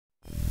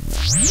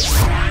The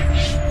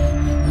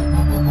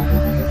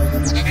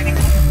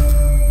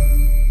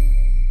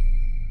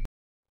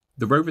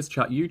Rovers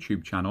Chat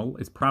YouTube channel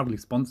is proudly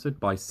sponsored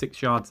by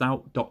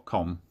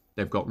 6yardsout.com.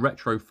 They've got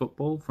retro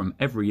football from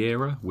every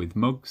era with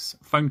mugs,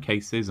 phone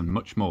cases and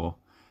much more.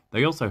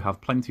 They also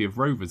have plenty of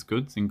Rovers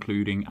goods,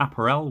 including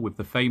apparel with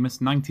the famous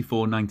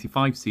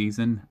 94-95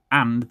 season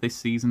and this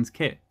season's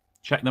kit.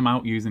 Check them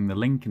out using the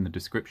link in the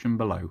description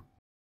below.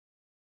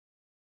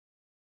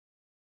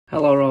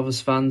 Hello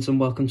Rovers fans,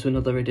 and welcome to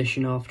another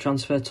edition of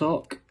Transfer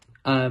Talk,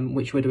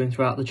 which we're doing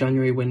throughout the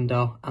January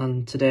window,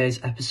 and today's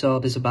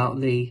episode is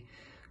about the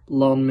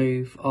loan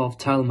move of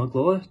Tyler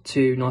MAGLOIRE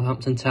to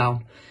Northampton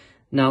Town.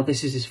 Now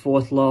this is his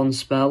fourth loan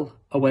spell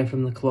away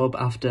from the club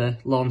after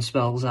loan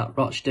spells at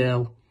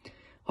Rochdale,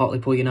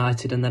 Hartlepool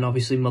United, and then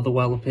obviously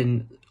Motherwell up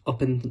in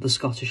the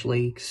Scottish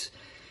leagues.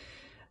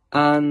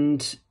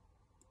 And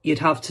you'd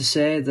have to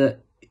say that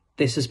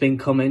this has been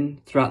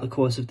coming throughout the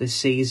course of this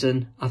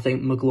season. I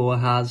think MAGLOIRE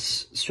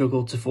has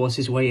struggled to force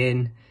his way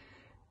in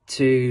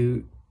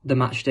to the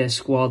matchday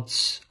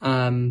squads.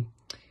 And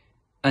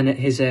at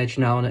his age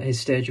now and at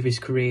his stage of his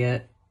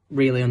career,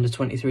 really under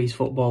 23s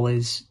football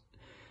is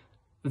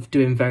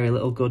doing very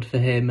little good for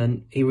him,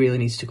 and he really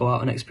needs to go out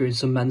and experience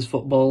some men's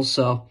football.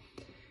 So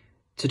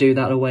to do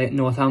that away at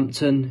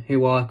Northampton,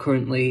 who are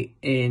currently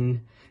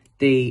in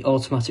the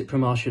automatic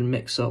promotion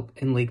mix-up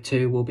in League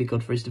 2, will be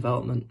good for his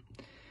development.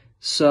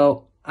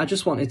 So I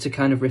just wanted to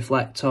kind of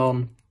reflect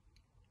on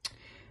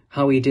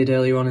how he did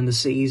earlier on in the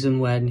season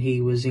when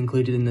he was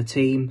included in the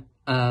team,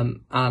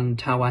 and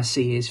how I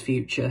see his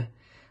future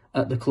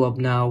at the club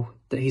now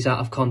that he's out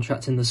of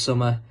contract in the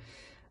summer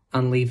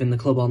and leaving the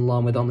club on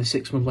loan with only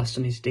 6 months left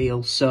on his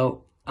deal.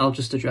 So I'll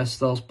just address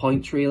those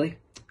points really.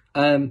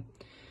 I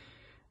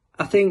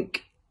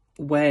think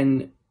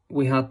when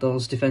we had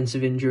those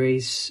defensive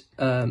injuries,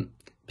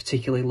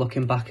 particularly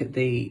looking back at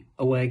the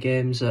away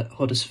games at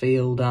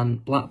Huddersfield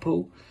and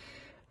Blackpool,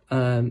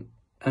 and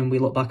we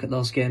look back at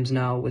those games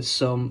now with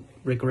some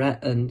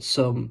regret and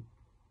some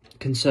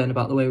concern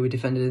about the way we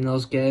defended in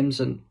those games,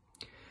 and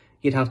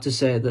you'd have to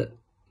say that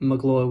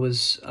MAGLOIRE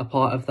was a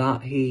part of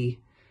that. He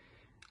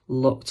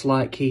looked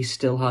like he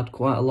still had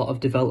quite a lot of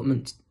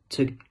development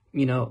to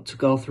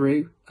go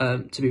through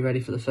to be ready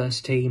for the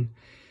first team.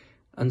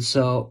 And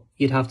so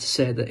you'd have to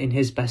say that in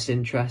his best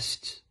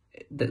interest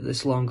that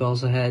this loan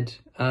goes ahead.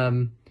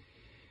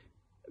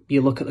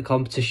 You look at the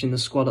competition in the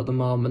squad at the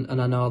moment,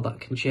 and I know that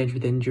can change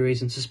with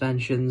injuries and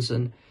suspensions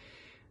and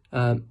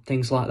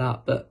things like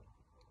that, but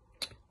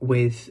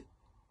with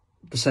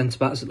the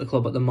centre-backs at the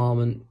club at the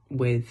moment,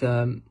 with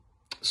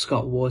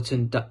Scott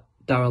Wharton,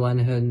 Darrell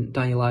Lenihan,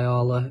 Daniel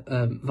Iola,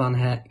 Van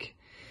Heck,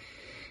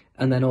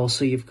 and then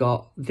also you've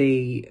got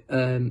the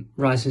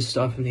rising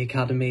star from the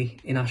academy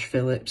in Ash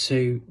Phillips,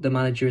 who the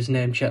manager has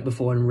name-checked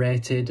before and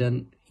rated,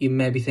 and you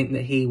maybe think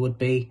that he would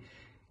be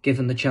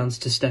given the chance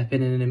to step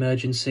in an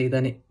emergency.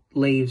 Then it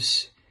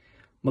leaves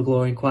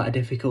MAGLOIRE in quite a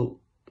difficult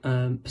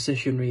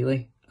position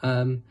really,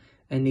 and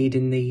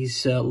needing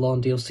these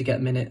loan deals to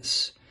get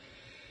minutes.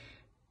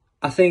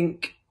 I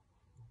think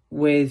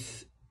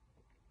with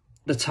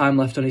the time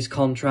left on his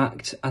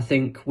contract, I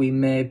think we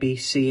may be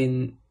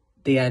seeing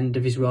the end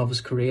of his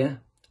Rovers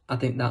career. I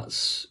think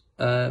that's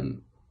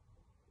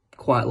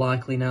quite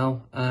likely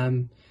now.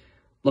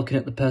 Looking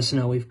at the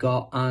personnel we've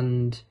got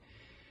and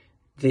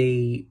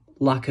the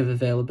lack of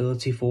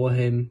availability for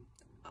him,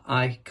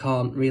 I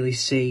can't really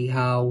see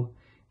how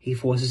he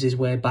forces his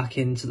way back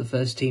into the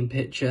first team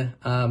picture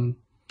and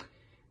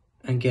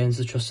gains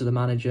the trust of the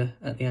manager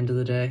at the end of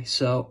the day.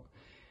 So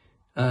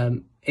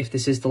if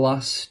this is the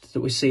last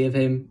that we see of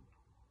him,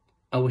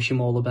 I wish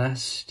him all the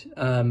best.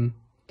 I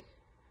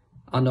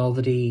know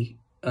that he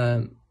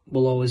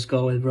will always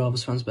go with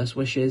Rovers fans' best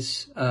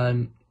wishes.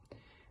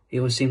 He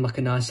always seemed like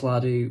a nice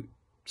lad who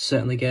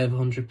certainly gave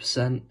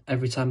 100%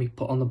 every time he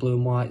put on the blue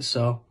and white.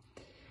 So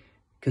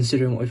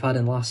considering what we've had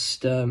in the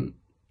last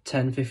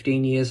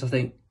 10-15 years, I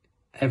think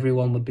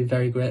everyone would be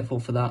very grateful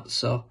for that.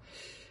 So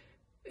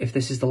if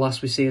this is the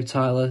last we see of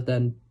Tyler,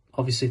 then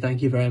obviously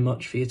thank you very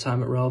much for your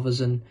time at Rovers,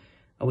 and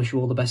I wish you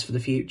all the best for the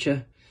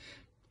future.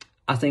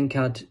 I think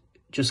I'd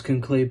just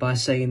conclude by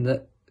saying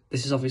that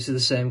this is obviously the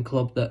same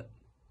club that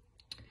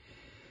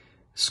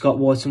Scott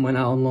Wharton went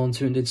out on loan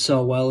to and did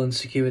so well and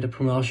secured a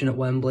promotion at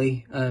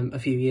Wembley a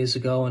few years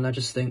ago. And I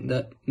just think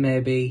that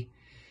maybe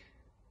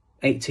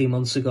 18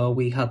 months ago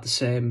we had the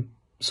same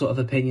sort of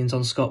opinions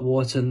on Scott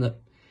Wharton, that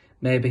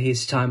maybe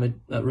his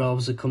time at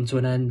Rovers had come to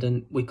an end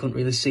and we couldn't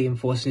really see him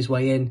forcing his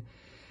way in.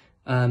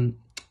 And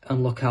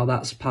look how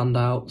that's panned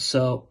out.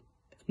 So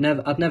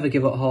I'd never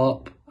give up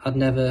hope. I'd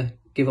never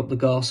give up the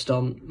ghost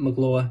on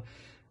MAGLOIRE,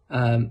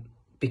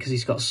 because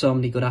he's got so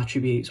many good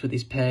attributes with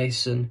his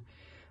pace and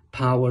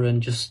power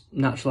and just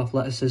natural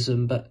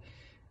athleticism. But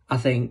I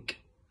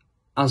think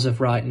as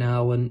of right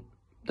now, and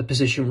the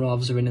position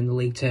Rovers are in the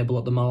league table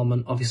at the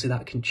moment, obviously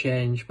that can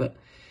change, but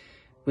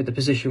with the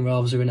position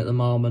Rovers are in at the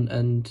moment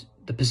and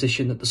the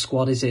position that the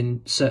squad is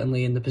in,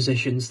 certainly in the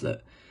positions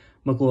that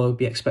MAGLOIRE would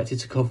be expected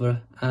to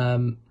cover,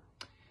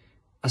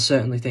 I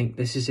certainly think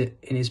this is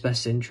in his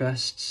best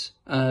interests.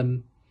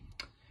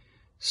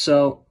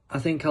 So I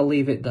think I'll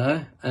leave it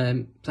there.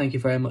 Thank you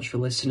very much for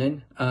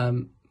listening.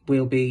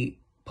 We'll be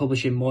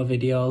publishing more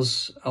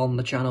videos on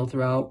the channel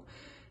throughout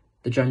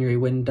the January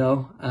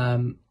window.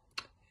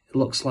 It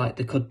looks like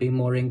there could be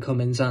more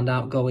incomings and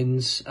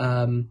outgoings.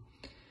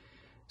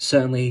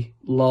 Certainly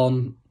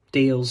loan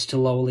deals to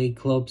lower league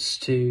clubs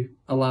to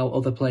allow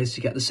other players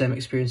to get the same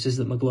experiences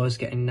that MAGLOIRE's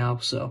getting now.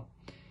 So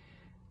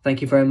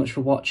thank you very much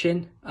for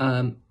watching.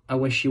 I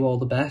wish you all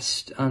the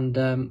best, and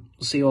we'll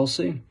see you all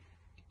soon.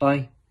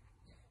 Bye.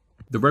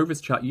 The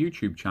Rovers Chat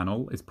YouTube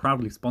channel is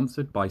proudly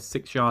sponsored by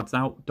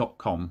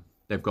 6yardsout.com.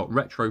 They've got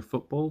retro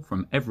football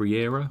from every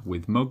era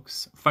with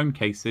mugs, phone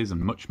cases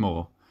and much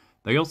more.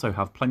 They also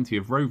have plenty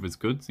of Rovers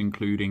goods,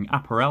 including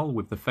apparel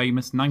with the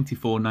famous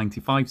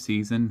 94-95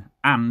 season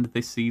and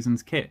this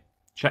season's kit.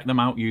 Check them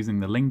out using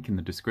the link in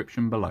the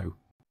description below.